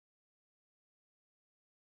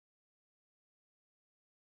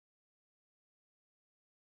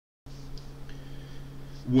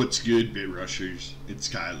What's good, bit rushers? It's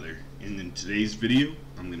Kyler, and in today's video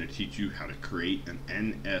I'm going to teach you how to create an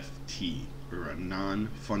NFT, or a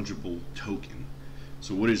non-fungible token.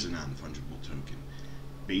 So what is a non-fungible token?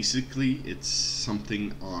 Basically, it's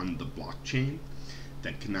something on the blockchain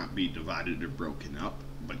that cannot be divided or broken up,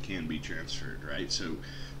 but can be transferred, right? So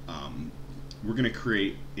we're going to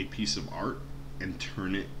create a piece of art and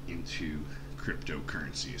turn it into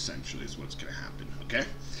cryptocurrency, essentially, is what's going to happen, okay?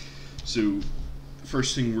 So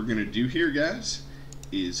first thing we're going to do here, guys,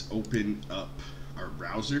 is open up our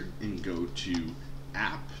browser and go to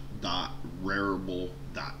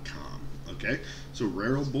app.rarible.com. okay? So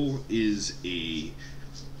Rarible is a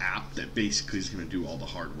app that basically is going to do all the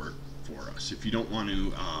hard work for us. If you don't want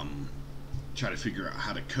to try to figure out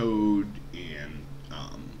how to code and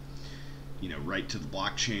write to the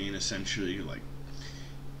blockchain, essentially, like,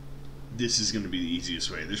 this is going to be the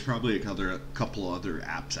easiest way. There's probably a couple other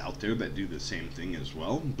apps out there that do the same thing as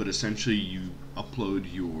well, but essentially you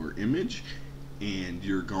upload your image and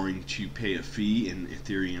you're going to pay a fee in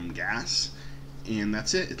Ethereum gas, and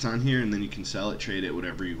that's it. It's on here, and then you can sell it, trade it,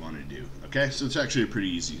 whatever you want to do. Okay, so it's actually a pretty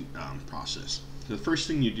easy process. So the first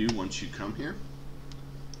thing you do once you come here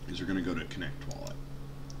is we're going to go to Connect Wallet.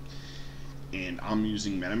 And I'm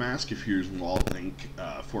using MetaMask. If you're using Wallet Link,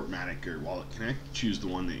 Fortmatic, or Wallet Connect, choose the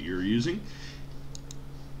one that you're using.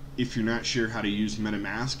 If you're not sure how to use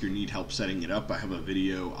MetaMask or need help setting it up, I have a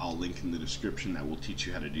video I'll link in the description that will teach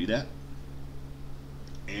you how to do that.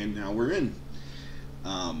 And now we're in.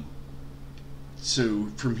 So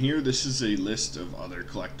from here, this is a list of other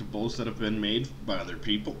collectibles that have been made by other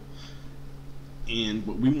people. And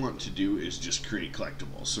what we want to do is just create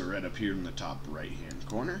collectibles. So right up here in the top right hand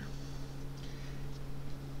corner.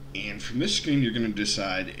 And from this screen, you're going to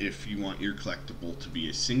decide if you want your collectible to be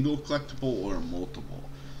a single collectible or a multiple.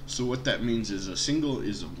 So what that means is a single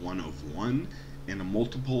is a 1 of 1, and a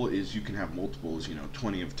multiple is you can have multiples,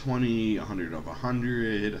 20 of 20, 100 of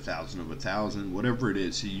 100, 1,000 of 1,000, whatever it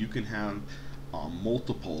is. So you can have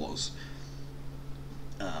multiples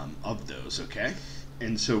of those, okay?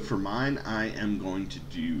 And so for mine, I am going to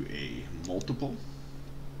do a multiple.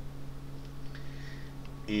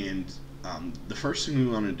 And the first thing we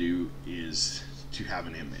want to do is to have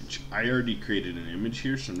an image. I already created an image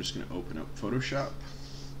here, so I'm just going to open up Photoshop.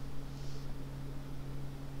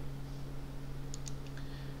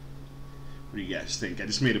 What do you guys think? I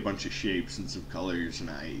just made a bunch of shapes and some colors, and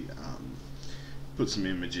I put some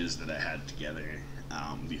images that I had together.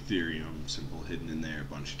 The Ethereum symbol hidden in there a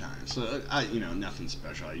bunch of times. So nothing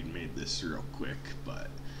special. I made this real quick,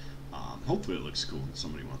 but hopefully it looks cool and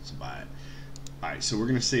somebody wants to buy it. Alright, so we're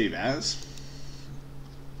going to save as,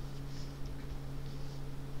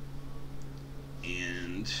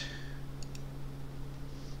 and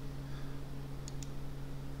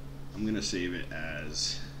I'm going to save it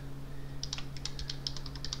as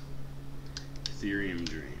Ethereum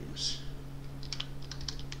Dreams.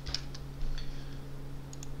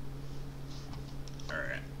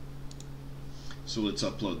 Alright, so let's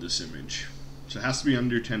upload this image. So it has to be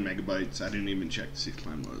under 10 megabytes. I didn't even check to see if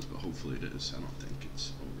mine was, but hopefully it is. I don't think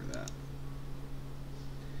it's over that.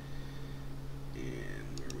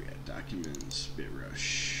 And where are we at? Documents,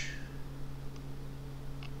 BitRush.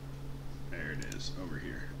 There it is, over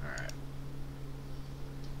here. Alright.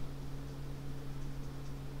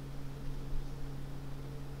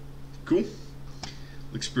 Cool.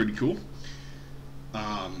 Looks pretty cool.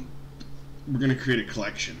 We're going to create a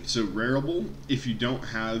collection. So Rarible, if you don't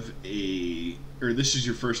have or this is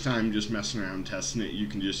your first time just messing around testing it, you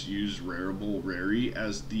can just use Rarible Rari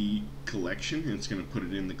as the collection, and it's going to put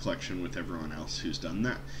it in the collection with everyone else who's done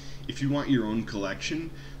that. If you want your own collection,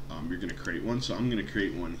 you're going to create one. So I'm going to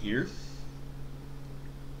create one here.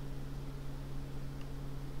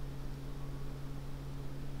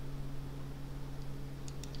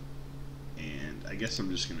 And I guess I'm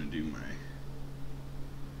just going to do my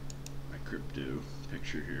crypto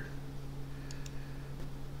picture here.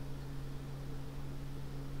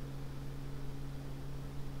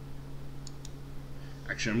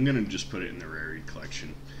 Actually, I'm gonna just put it in the Rari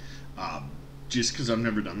collection, just because I've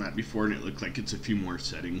never done that before, and it looked like it's a few more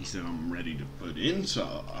settings that I'm ready to put in.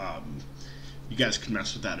 So you guys can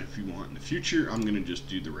mess with that if you want in the future. I'm gonna just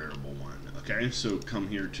do the Rarible one. Okay, so come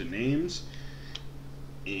here to names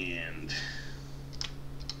and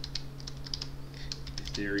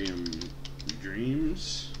Ethereum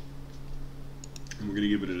Dreams, and we're going to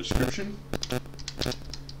give it a description.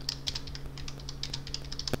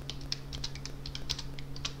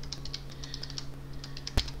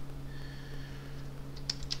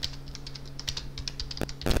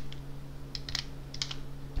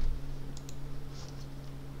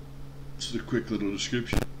 just a quick little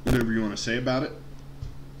description, whatever you want to say about it.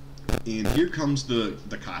 And here comes the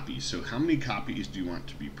copies. So how many copies do you want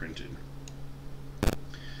to be printed?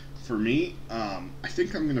 For me, I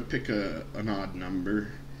think I'm going to pick an odd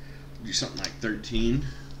number. Do something like 13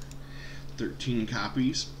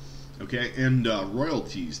 copies. Okay, and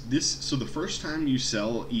royalties. So the first time you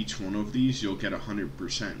sell each one of these, you'll get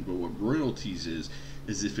 100%. But what royalties is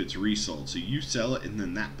if it's resold. So you sell it, and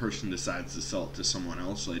then that person decides to sell it to someone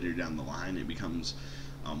else later down the line. It becomes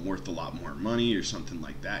worth a lot more money or something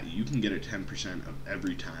like that. You can get a 10% of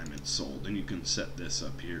every time it's sold, and you can set this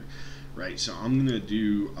up here, right? So I'm gonna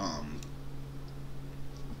do,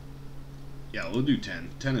 yeah, we'll do 10.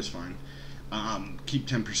 10 is fine. Keep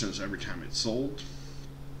 10% every time it's sold.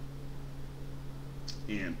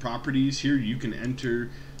 And properties here, you can enter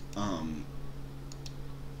a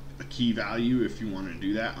key value if you want to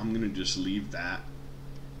do that. I'm going to just leave that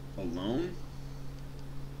alone.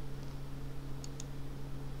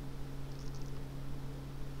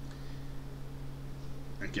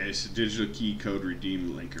 Okay, so digital key code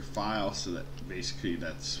redeem link or file, so that basically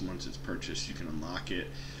that's once it's purchased you can unlock it,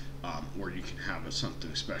 or you can have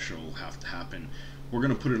something special have to happen. We're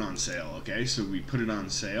going to put it on sale. Okay, so we put it on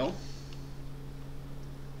sale.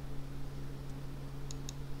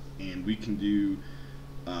 And we can do,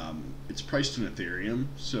 it's priced in Ethereum,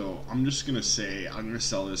 so I'm just going to say I'm going to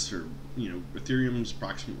sell this for, Ethereum's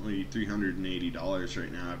approximately $380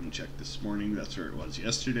 right now. I haven't checked this morning. That's where it was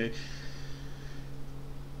yesterday.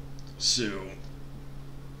 So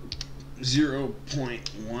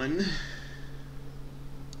 0.1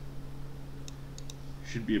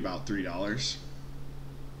 should be about $3.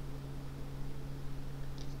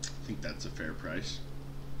 I think that's a fair price.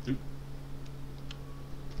 Oop.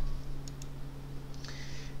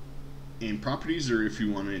 And properties, or if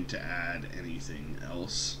you wanted to add anything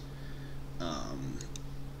else,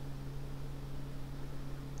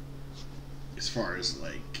 as far as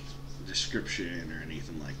like description or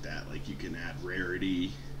anything like that, like you can add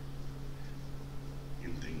rarity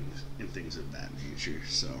and things of that nature.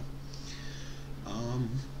 So I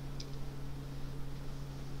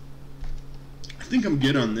think I'm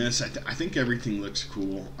good on this. I think everything looks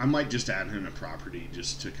cool. I might just add in a property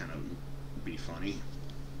just to kind of be funny.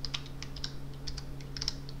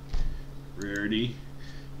 Rarity,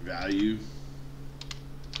 value,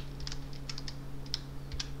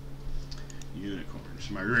 unicorn.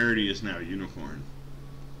 So my rarity is now unicorn.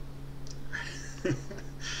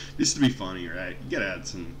 Just to be funny, right? You gotta add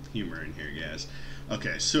some humor in here, guys.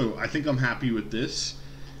 Okay, so I think I'm happy with this.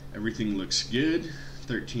 Everything looks good.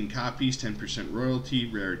 13 copies, 10% royalty,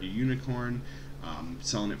 rarity unicorn.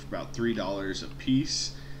 Selling it for about $3 a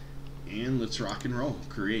piece. And let's rock and roll.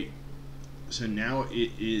 Create. So now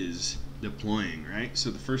it is deploying, right?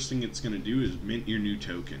 So the first thing it's going to do is mint your new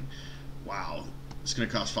token. Wow, it's going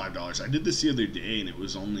to cost $5. I did this the other day and it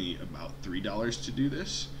was only about $3 to do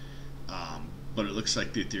this, but it looks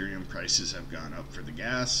like the Ethereum prices have gone up for the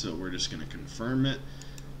gas, so we're just going to confirm it.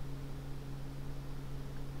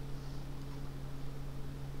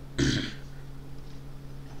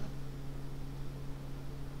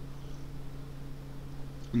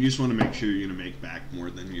 And you just want to make sure you're going to make back more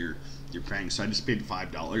than you're paying. So I just paid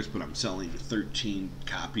 $5, but I'm selling 13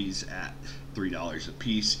 copies at $3 a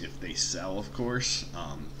piece if they sell, of course.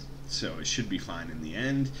 So it should be fine in the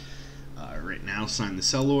end. Right now, sign the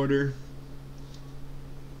sell order.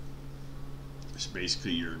 So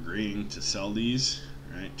basically, you're agreeing to sell these,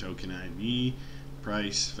 right? Token ID,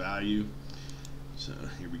 price, value. So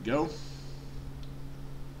here we go.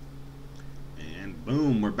 And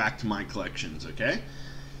boom, we're back to my collections, okay?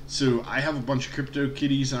 So I have a bunch of crypto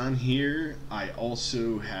kitties on here. I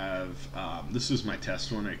also have, this was my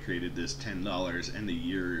test one. I created this $10 end of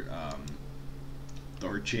year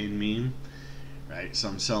Thorchain meme, right? So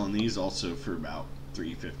I'm selling these also for about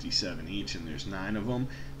 $3.57 each, and there's 9 of them.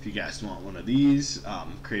 If you guys want one of these,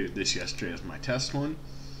 created this yesterday as my test one.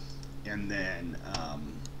 And then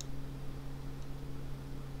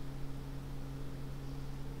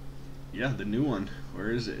yeah, the new one,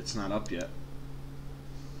 where is it? It's not up yet.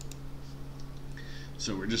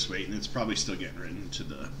 So we're just waiting. It's probably still getting written to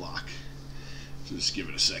the block. So just give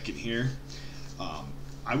it a second here.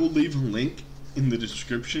 I will leave a link in the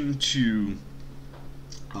description to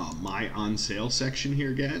my on sale section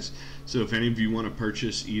here, guys. So if any of you want to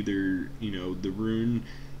purchase either, the Rune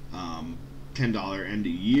 $10 end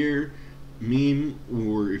of year meme,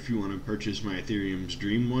 or if you want to purchase my Ethereum's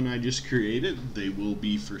Dream one I just created, they will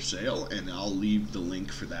be for sale, and I'll leave the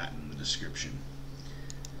link for that in the description.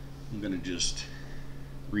 I'm gonna just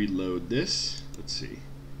reload this. Let's see.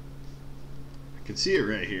 I can see it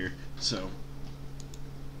right here. So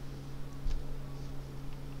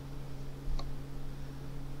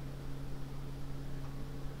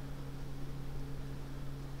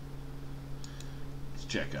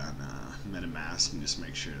check on MetaMask and just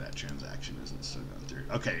make sure that transaction isn't still going through.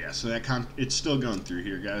 Okay, yeah, so it's still going through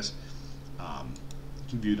here, guys. You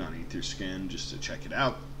can view it on Etherscan just to check it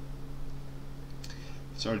out.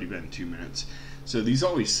 It's already been 2 minutes. So these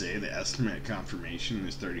always say the estimate confirmation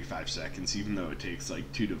is 35 seconds, even though it takes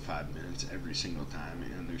like 2 to 5 minutes every single time,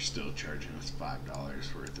 and they're still charging us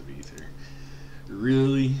 $5 worth of Ether.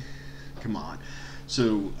 Really? Come on.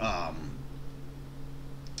 So,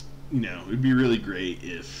 you know, it'd be really great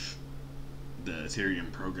if the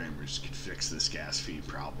Ethereum programmers could fix this gas fee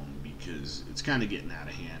problem, because it's kind of getting out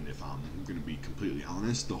of hand, if I'm going to be completely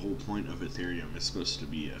honest. The whole point of Ethereum is supposed to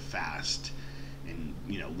be a fast and,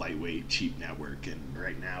 you know, lightweight, cheap network, and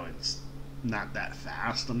right now it's not that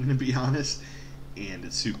fast, I'm going to be honest, and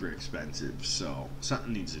it's super expensive. So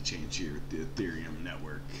something needs to change here with the Ethereum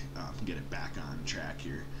network, get it back on track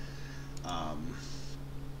here.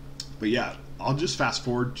 But yeah, I'll just fast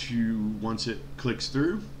forward to once it clicks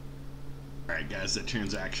through. Alright guys, that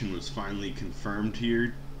transaction was finally confirmed here.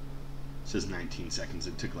 It says 19 seconds.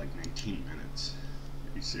 It took like 19 minutes.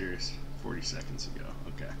 Are you serious? 40 seconds ago.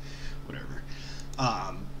 Okay, whatever.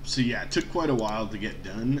 So yeah, it took quite a while to get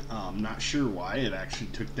done. Not sure why it actually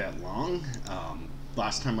took that long.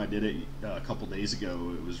 Last time I did it a couple days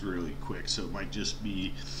ago, it was really quick, so it might just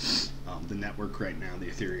be the network right now, the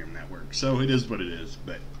Ethereum network. So it is what it is.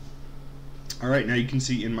 But alright, now you can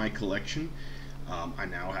see in my collection, I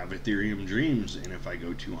now have Ethereum Dreams, and if I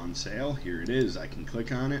go to on sale, here it is. I can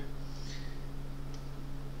click on it.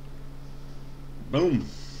 Boom.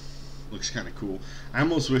 Looks kind of cool. I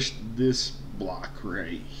almost wish this block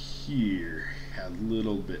right here had a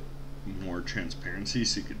little bit more transparency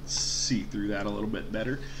so you could see through that a little bit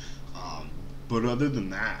better. But other than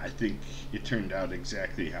that, I think it turned out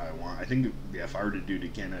exactly how I want. I think, yeah, if I were to do it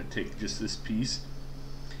again, I'd take just this piece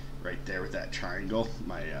right there with that triangle,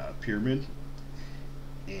 my pyramid,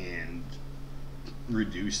 and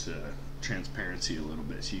reduce the transparency a little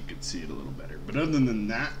bit so you could see it a little better. But other than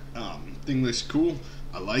that, thing looks cool.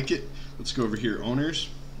 I like it. Let's go over here, owners.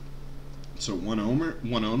 So one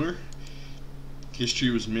owner.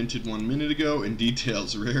 History was minted 1 minute ago, and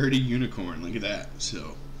details rarity unicorn. Look at that.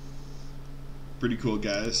 So pretty cool,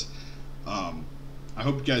 guys. I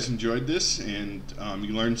hope you guys enjoyed this, and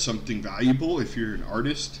you learned something valuable. If you're an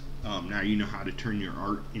artist, now you know how to turn your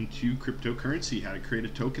art into cryptocurrency, how to create a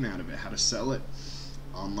token out of it, how to sell it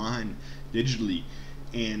online, digitally.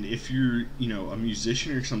 And if you're, you know, a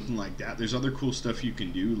musician or something like that, there's other cool stuff you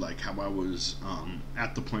can do, like how I was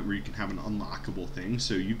at the point where you can have an unlockable thing.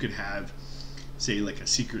 So you could have, say, like a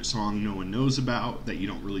secret song no one knows about that you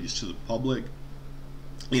don't release to the public,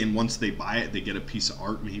 and once they buy it, they get a piece of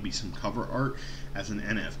art, maybe some cover art, as an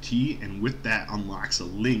NFT, and with that unlocks a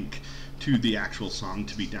link to the actual song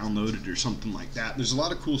to be downloaded or something like that. There's a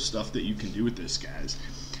lot of cool stuff that you can do with this, guys.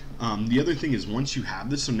 The other thing is, once you have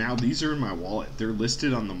this, so now these are in my wallet. They're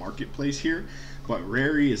listed on the marketplace here, but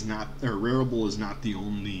Rarible is not the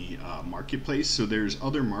only marketplace. So there's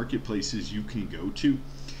other marketplaces you can go to,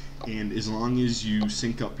 and as long as you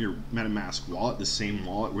sync up your MetaMask wallet, the same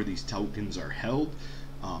wallet where these tokens are held,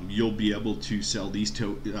 you'll be able to sell these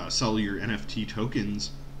sell your NFT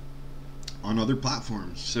tokens on other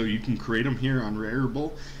platforms. So you can create them here on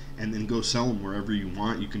Rarible and then go sell them wherever you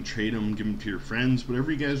want. You can trade them, give them to your friends,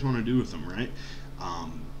 whatever you guys want to do with them, right?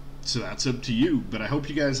 So that's up to you, but I hope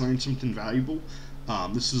you guys learned something valuable.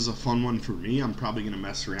 This is a fun one for me. I'm probably going to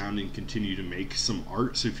mess around and continue to make some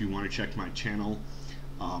art, so if you want to check my channel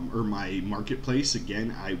or my marketplace,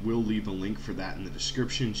 again, I will leave a link for that in the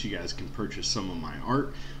description so you guys can purchase some of my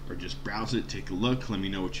art, or just browse it, take a look, let me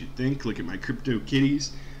know what you think, look at my crypto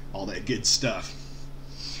kitties, all that good stuff.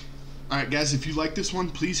 Alright guys, if you like this one,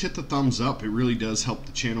 please hit the thumbs up. It really does help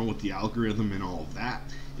the channel with the algorithm and all of that.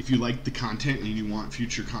 If you like the content and you want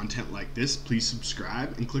future content like this, please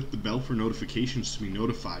subscribe and click the bell for notifications to be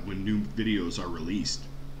notified when new videos are released.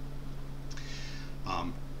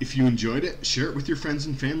 If you enjoyed it, share it with your friends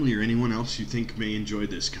and family or anyone else you think may enjoy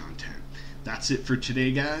this content. That's it for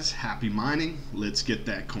today, guys. Happy mining. Let's get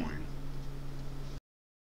that coin.